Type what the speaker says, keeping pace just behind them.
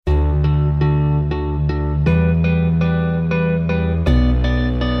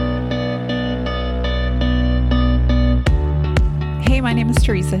is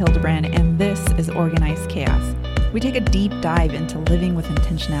Teresa Hildebrand, and this is Organized Chaos. We take a deep dive into living with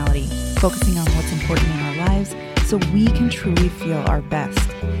intentionality, focusing on what's important in our lives so we can truly feel our best.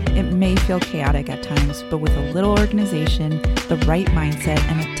 It may feel chaotic at times, but with a little organization, the right mindset,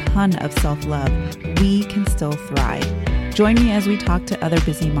 and a ton of self-love, we can still thrive. Join me as we talk to other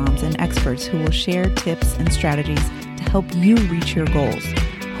busy moms and experts who will share tips and strategies to help you reach your goals.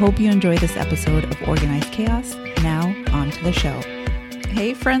 Hope you enjoy this episode of Organized Chaos. Now, on to the show.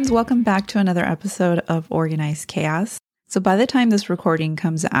 Hey friends, welcome back to another episode of Organized Chaos. So by the time this recording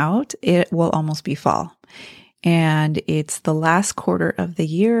comes out, it will almost be fall. And it's the last quarter of the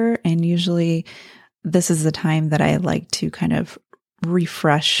year, and usually this is the time that I like to kind of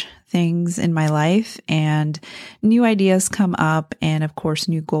refresh things in my life, and new ideas come up, and of course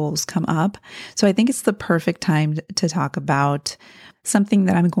new goals come up. So I think it's the perfect time to talk about something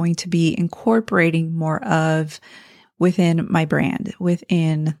that I'm going to be incorporating more of within my brand,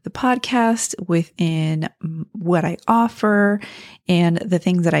 within the podcast, within what I offer, and the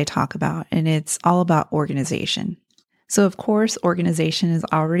things that I talk about. And it's all about organization. So of course, organization is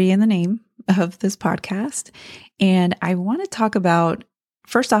already in the name of this podcast. And I want to talk about,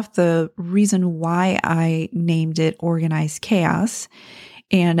 first off, the reason why I named it Organized Chaos,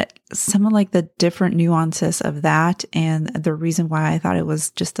 and some of like the different nuances of that, and the reason why I thought it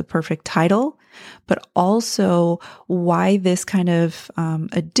was just the perfect title, but also why this kind of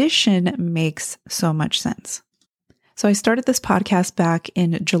addition makes so much sense. So I started this podcast back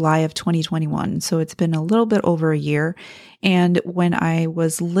in July of 2021. So it's been a little bit over a year. And when I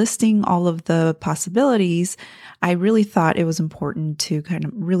was listing all of the possibilities, I really thought it was important to kind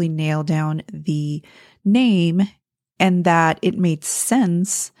of really nail down the name and that it made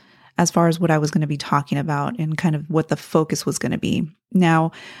sense as far as what I was going to be talking about and kind of what the focus was going to be.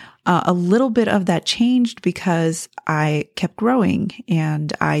 Now, a little bit of that changed because I kept growing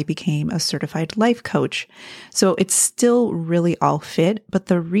and I became a certified life coach. So it's still really all fit. But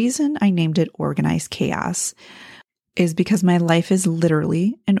the reason I named it Organized Chaos is because my life is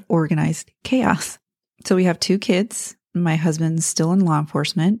literally an organized chaos. So we have 2 kids. My husband's still in law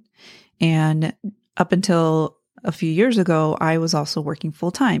enforcement. And up until a few years ago, I was also working full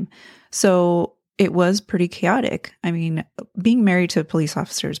time. So it was pretty chaotic. I mean, being married to a police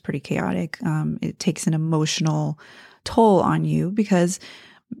officer is pretty chaotic. It takes an emotional toll on you because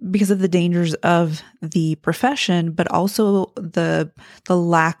of the dangers of the profession, but also the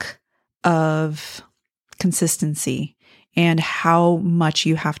lack of consistency and how much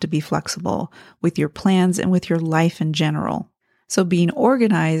you have to be flexible with your plans and with your life in general. So being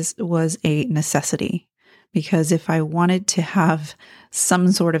organized was a necessity. Because if I wanted to have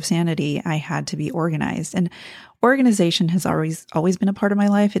some sort of sanity, I had to be organized. And organization has always been a part of my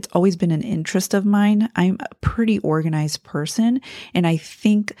life. It's always been an interest of mine. I'm a pretty organized person. And I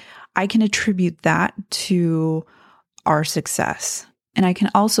think I can attribute that to our success. And I can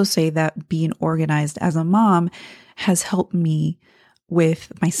also say that being organized as a mom has helped me with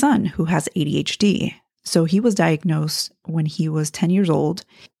my son who has ADHD. So he was diagnosed when he was 10 years old.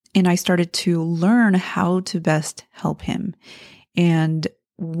 And I started to learn how to best help him. And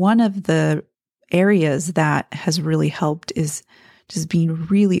one of the areas that has really helped is just being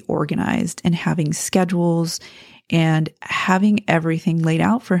really organized and having schedules and having everything laid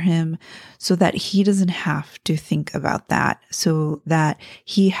out for him so that he doesn't have to think about that, so that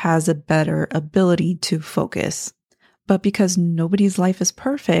he has a better ability to focus. But because nobody's life is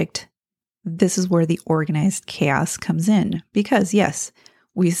perfect, this is where the organized chaos comes in. Because yes,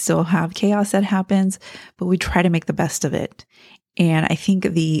 we still have chaos that happens, but we try to make the best of it. And I think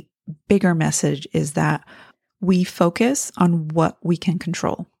the bigger message is that we focus on what we can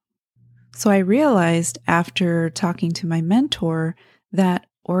control. So I realized after talking to my mentor that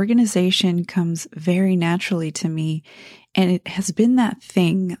organization comes very naturally to me. And it has been that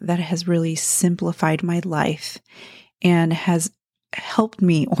thing that has really simplified my life and has helped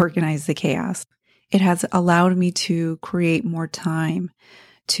me organize the chaos. It has allowed me to create more time,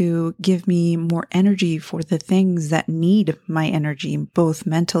 to give me more energy for the things that need my energy, both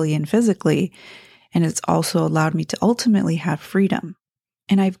mentally and physically. And it's also allowed me to ultimately have freedom.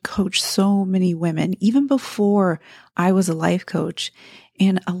 And I've coached so many women, even before I was a life coach.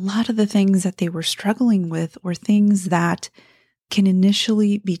 And a lot of the things that they were struggling with were things that can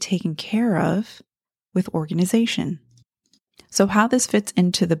initially be taken care of with organization. So how this fits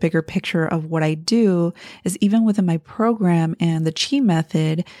into the bigger picture of what I do is even within my program and the Chi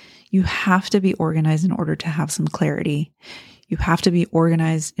method, you have to be organized in order to have some clarity. You have to be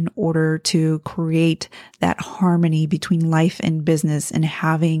organized in order to create that harmony between life and business and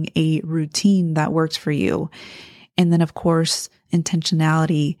having a routine that works for you. And then, of course,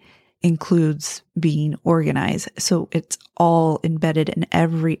 intentionality includes being organized. So it's all embedded in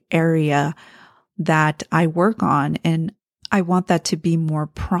every area that I work on. And I want that to be more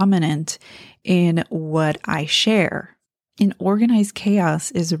prominent in what I share. And organized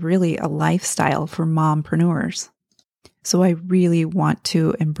chaos is really a lifestyle for mompreneurs. So I really want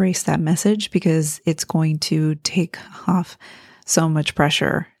to embrace that message because it's going to take off so much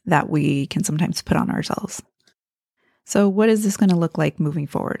pressure that we can sometimes put on ourselves. So what is this going to look like moving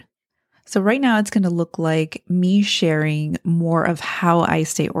forward? So right now it's going to look like me sharing more of how I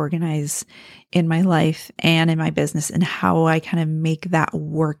stay organized in my life and in my business and how I kind of make that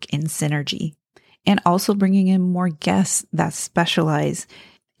work in synergy. And also bringing in more guests that specialize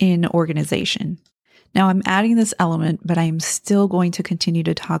in organization. Now I'm adding this element, but I am still going to continue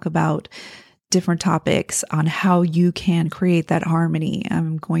to talk about different topics on how you can create that harmony.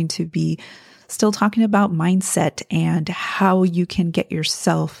 I'm going to be still talking about mindset and how you can get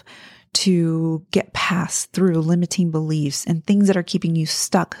yourself to get past through limiting beliefs and things that are keeping you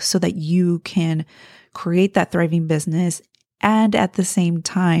stuck so that you can create that thriving business and at the same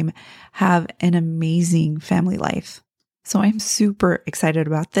time have an amazing family life. So I'm super excited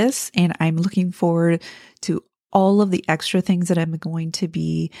about this and I'm looking forward to all of the extra things that I'm going to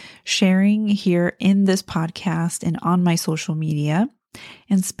be sharing here in this podcast and on my social media.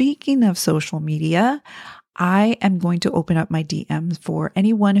 And speaking of social media, I am going to open up my DMs for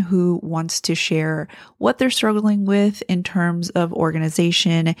anyone who wants to share what they're struggling with in terms of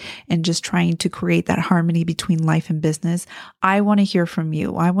organization and just trying to create that harmony between life and business. I want to hear from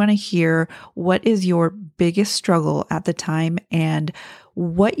you. I want to hear what is your biggest struggle at the time and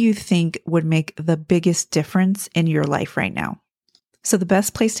what you think would make the biggest difference in your life right now. So the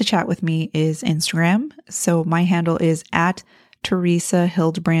best place to chat with me is Instagram. So my handle is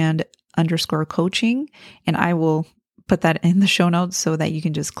 @TeresaHildebrand_coaching. And I will put that in the show notes so that you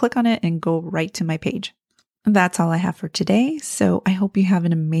can just click on it and go right to my page. That's all I have for today. So I hope you have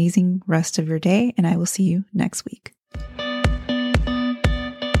an amazing rest of your day and I will see you next week.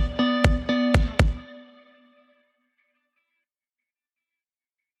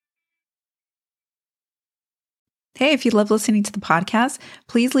 Hey, if you love listening to the podcast,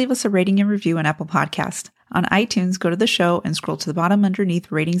 please leave us a rating and review on Apple Podcast. On iTunes, go to the show and scroll to the bottom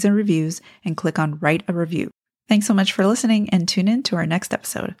underneath ratings and reviews and click on write a review. Thanks so much for listening and tune in to our next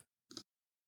episode.